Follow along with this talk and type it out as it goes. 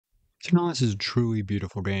Signalis is a truly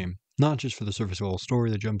beautiful game, not just for the surface level story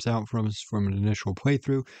that jumps out from us from an initial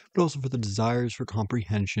playthrough, but also for the desires for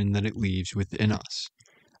comprehension that it leaves within us.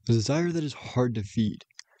 A desire that is hard to feed.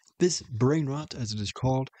 This brain rot, as it is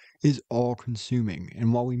called, is all-consuming,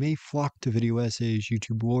 and while we may flock to video essays,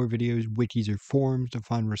 YouTube lore videos, wikis, or forums to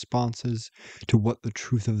find responses to what the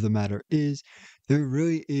truth of the matter is, there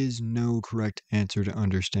really is no correct answer to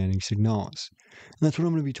understanding Signalis. And that's what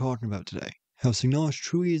I'm going to be talking about today. How Signalis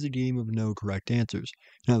truly is a game of no correct answers,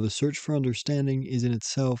 and how the search for understanding is in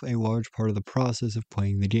itself a large part of the process of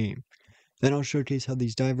playing the game. Then I'll showcase how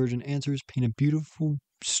these divergent answers paint a beautiful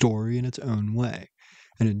story in its own way.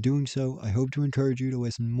 And in doing so, I hope to encourage you to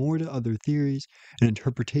listen more to other theories and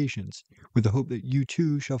interpretations, with the hope that you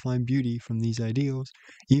too shall find beauty from these ideals,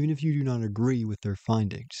 even if you do not agree with their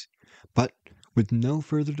findings. But, with no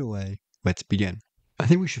further delay, let's begin. I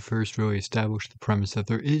think we should first really establish the premise that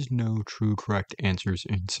there is no true correct answers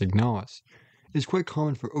in Signalis. It is quite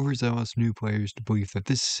common for overzealous new players to believe that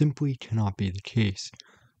this simply cannot be the case.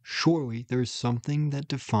 Surely there is something that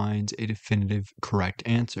defines a definitive correct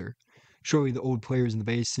answer. Surely the old players in the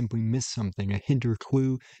base simply missed something, a hint or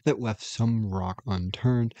clue that left some rock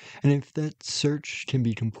unturned, and if that search can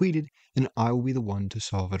be completed, then I will be the one to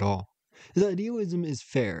solve it all. This idealism is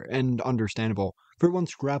fair and understandable, for it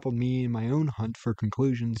once grappled me in my own hunt for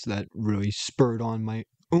conclusions that really spurred on my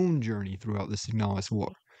own journey throughout the Signalis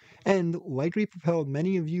lore, and likely propelled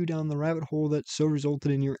many of you down the rabbit hole that so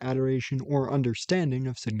resulted in your adoration or understanding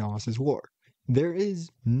of Signalis' lore. There is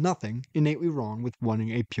nothing innately wrong with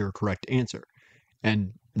wanting a pure correct answer,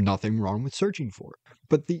 and nothing wrong with searching for it,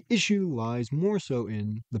 but the issue lies more so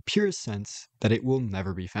in the purest sense that it will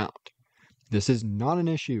never be found. This is not an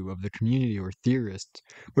issue of the community or theorists,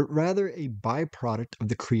 but rather a byproduct of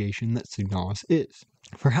the creation that Signalis is.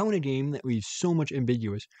 For how in a game that leaves so much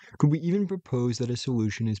ambiguous could we even propose that a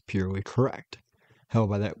solution is purely correct? Hell,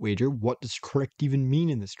 by that wager, what does correct even mean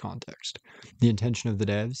in this context? The intention of the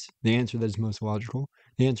devs, the answer that is most logical,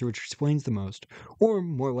 the answer which explains the most, or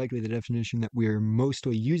more likely the definition that we are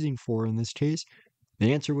mostly using for in this case,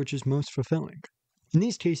 the answer which is most fulfilling. In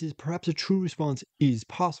these cases, perhaps a true response is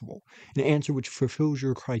possible, an answer which fulfills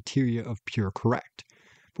your criteria of pure correct.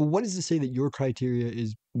 But what is to say that your criteria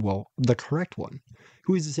is, well, the correct one?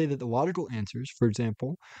 Who is to say that the logical answers, for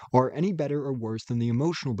example, are any better or worse than the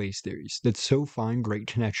emotional-based theories that so find great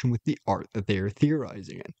connection with the art that they are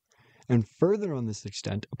theorizing in? And further on this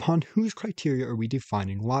extent, upon whose criteria are we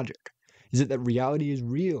defining logic? Is it that reality is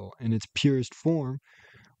real in its purest form,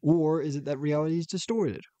 or is it that reality is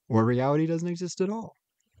distorted, or reality doesn't exist at all?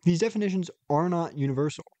 These definitions are not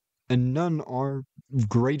universal, and none are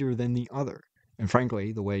greater than the other. And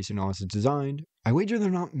frankly, the way Signalis is designed, I wager they're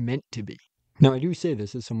not meant to be. Now, I do say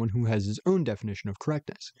this as someone who has his own definition of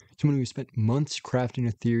correctness, someone who spent months crafting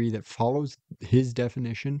a theory that follows his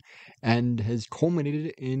definition and has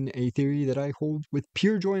culminated in a theory that I hold with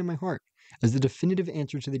pure joy in my heart as the definitive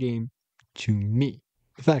answer to the game to me.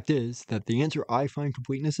 The fact is that the answer I find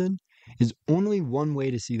completeness in is only one way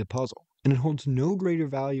to see the puzzle, and it holds no greater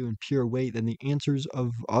value and pure weight than the answers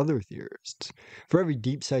of other theorists. For every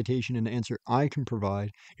deep citation and answer I can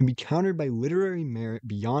provide can be countered by literary merit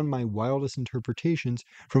beyond my wildest interpretations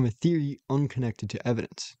from a theory unconnected to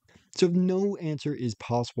evidence. So if no answer is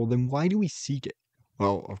possible, then why do we seek it?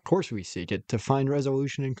 Well, of course we seek it to find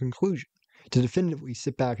resolution and conclusion, to definitively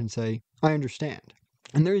sit back and say, I understand.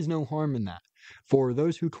 And there is no harm in that. For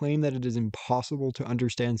those who claim that it is impossible to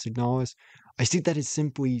understand Signalis, I see that as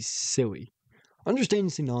simply silly. Understanding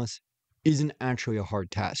Signalis isn't actually a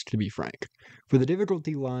hard task, to be frank, for the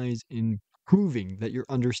difficulty lies in proving that your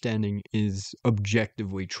understanding is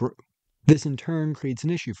objectively true. This in turn creates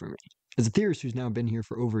an issue for me. As a theorist who's now been here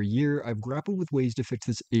for over a year, I've grappled with ways to fix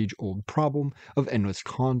this age-old problem of endless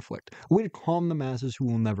conflict, a way to calm the masses who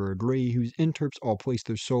will never agree, whose interps all place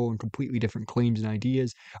their soul in completely different claims and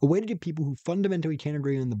ideas, a way to get people who fundamentally can't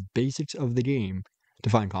agree on the basics of the game to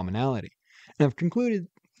find commonality. And I've concluded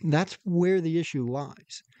that's where the issue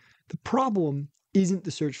lies. The problem isn't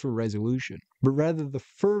the search for resolution, but rather the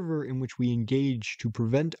fervor in which we engage to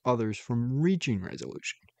prevent others from reaching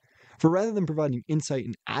resolution. For rather than providing insight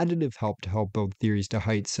and additive help to help build theories to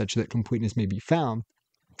heights such that completeness may be found,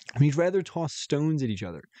 we'd rather toss stones at each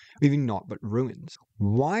other, leaving naught but ruins.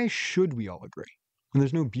 Why should we all agree when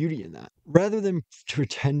there's no beauty in that? Rather than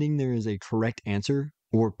pretending there is a correct answer,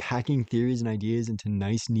 or packing theories and ideas into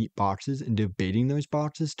nice, neat boxes and debating those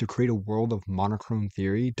boxes to create a world of monochrome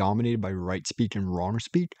theory dominated by right speak and wrong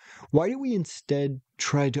speak, why do we instead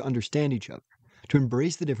try to understand each other? To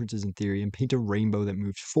embrace the differences in theory and paint a rainbow that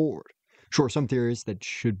moves forward. Sure, some theorists that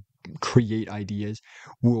should create ideas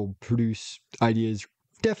will produce ideas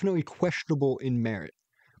definitely questionable in merit.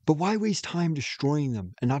 But why waste time destroying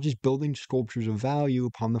them and not just building sculptures of value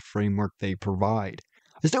upon the framework they provide?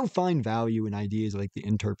 I still find value in ideas like the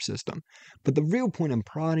interp system, but the real point I'm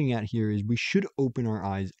prodding at here is we should open our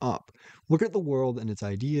eyes up, look at the world and its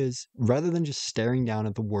ideas, rather than just staring down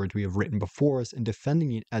at the words we have written before us and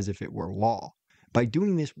defending it as if it were law. By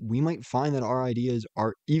doing this, we might find that our ideas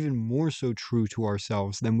are even more so true to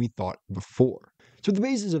ourselves than we thought before. So, at the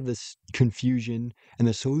basis of this confusion and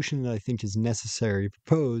the solution that I think is necessary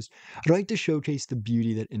proposed, I'd like to showcase the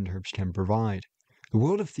beauty that interps can provide. The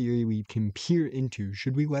world of theory we can peer into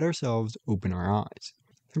should we let ourselves open our eyes.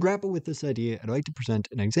 To grapple with this idea, I'd like to present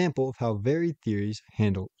an example of how varied theories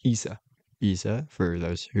handle Issa. Issa, for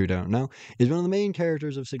those who don't know, is one of the main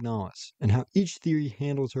characters of Signalis, and how each theory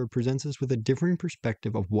handles her presents us with a different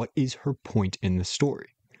perspective of what is her point in the story.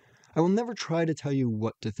 I will never try to tell you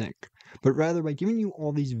what to think, but rather by giving you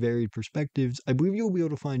all these varied perspectives, I believe you'll be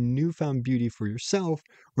able to find newfound beauty for yourself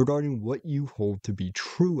regarding what you hold to be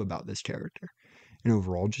true about this character, and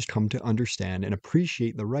overall just come to understand and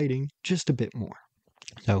appreciate the writing just a bit more.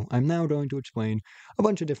 So I'm now going to explain a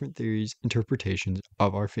bunch of different theories, interpretations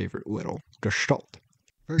of our favorite little gestalt.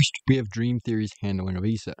 First, we have dream theory's handling of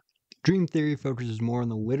Issa. Dream theory focuses more on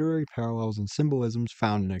the literary parallels and symbolisms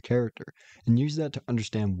found in a character, and uses that to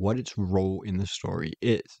understand what its role in the story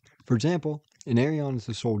is. For example, in Arion is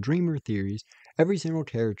the sole dreamer theories, every single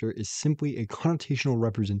character is simply a connotational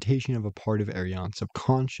representation of a part of Arion's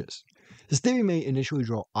subconscious. This theory may initially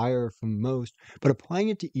draw ire from most, but applying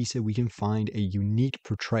it to Issa we can find a unique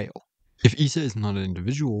portrayal. If Issa is not an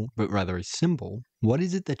individual, but rather a symbol, what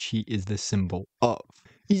is it that she is the symbol of?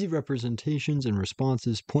 Easy representations and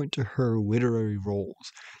responses point to her literary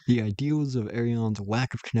roles, the ideals of Arion's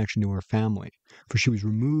lack of connection to her family, for she was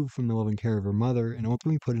removed from the loving care of her mother and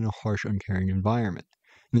ultimately put in a harsh, uncaring environment.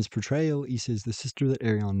 In this portrayal, Issa is the sister that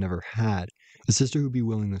Arion never had, a sister who would be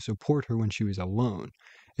willing to support her when she was alone,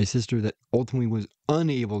 a sister that ultimately was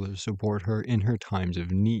unable to support her in her times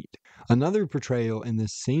of need. Another portrayal in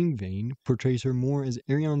this same vein portrays her more as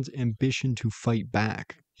Arion's ambition to fight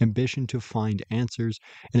back, ambition to find answers,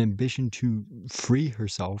 an ambition to free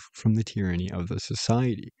herself from the tyranny of the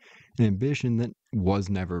society, an ambition that was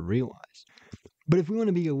never realized. But if we want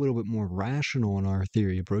to be a little bit more rational in our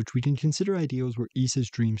theory approach, we can consider ideals where Issa's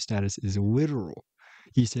dream status is literal.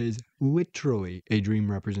 Issa is literally a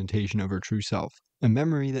dream representation of her true self, a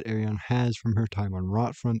memory that Arion has from her time on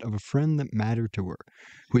Rotfront of a friend that mattered to her,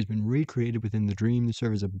 who has been recreated within the dream to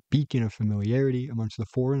serve as a beacon of familiarity amongst the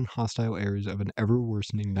foreign and hostile areas of an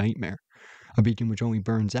ever-worsening nightmare. A beacon which only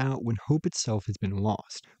burns out when hope itself has been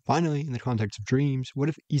lost. Finally, in the context of dreams, what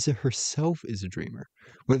if Issa herself is a dreamer?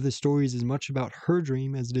 What if the story is as much about her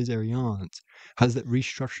dream as it is Arion's? How does that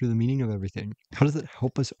restructure the meaning of everything? How does that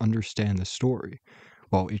help us understand the story?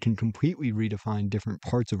 Well, it can completely redefine different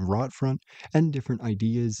parts of Rotfront and different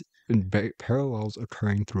ideas and parallels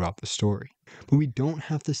occurring throughout the story. But we don't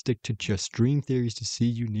have to stick to just dream theories to see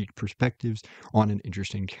unique perspectives on an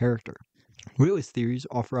interesting character. Realist theories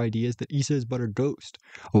offer ideas that Issa is but a ghost,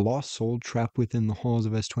 a lost soul trapped within the halls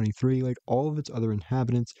of S23 like all of its other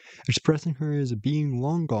inhabitants, expressing her as a being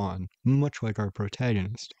long gone, much like our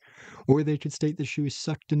protagonist. Or they could state that she was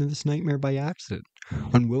sucked into this nightmare by accident,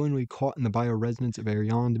 unwillingly caught in the bioresonance of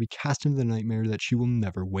Arion to be cast into the nightmare that she will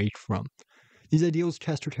never wake from. These ideals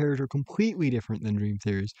cast her character completely different than dream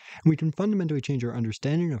theories, and we can fundamentally change our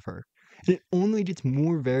understanding of her. And it only gets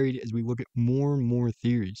more varied as we look at more and more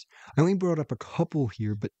theories. I only brought up a couple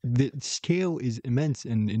here, but the scale is immense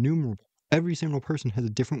and innumerable. Every single person has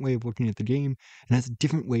a different way of looking at the game and has a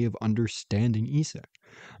different way of understanding Issa.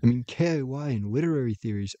 I mean, KIY and literary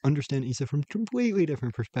theories understand Issa from completely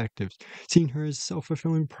different perspectives, seeing her as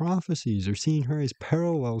self-fulfilling prophecies or seeing her as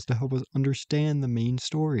parallels to help us understand the main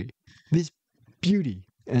story. This beauty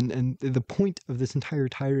and the point of this entire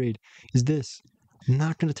tirade is this. I'm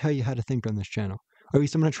not going to tell you how to think on this channel, or at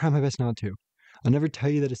least I'm going to try my best not to. I'll never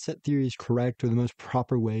tell you that a set theory is correct or the most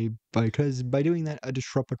proper way, because by doing that, I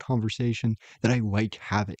disrupt a conversation that I like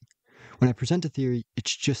having. When I present a theory,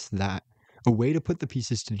 it's just that, a way to put the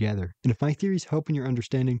pieces together. And if my theories help in your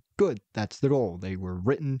understanding, good, that's the goal. They were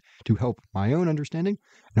written to help my own understanding,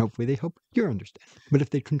 and hopefully they help your understanding. But if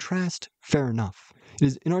they contrast, fair enough. It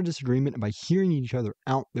is in our disagreement and by hearing each other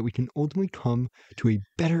out that we can ultimately come to a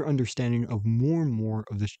better understanding of more and more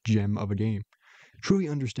of this gem of a game, truly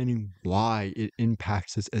understanding why it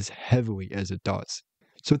impacts us as heavily as it does.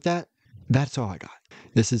 So with that, that's all I got.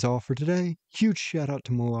 This is all for today. Huge shout out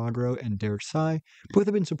to Milagro and Derek Sai. Both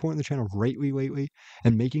have been supporting the channel greatly lately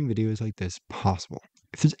and making videos like this possible.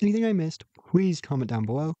 If there's anything I missed, please comment down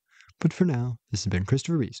below. But for now, this has been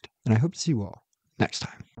Christopher Beast, and I hope to see you all next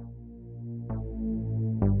time.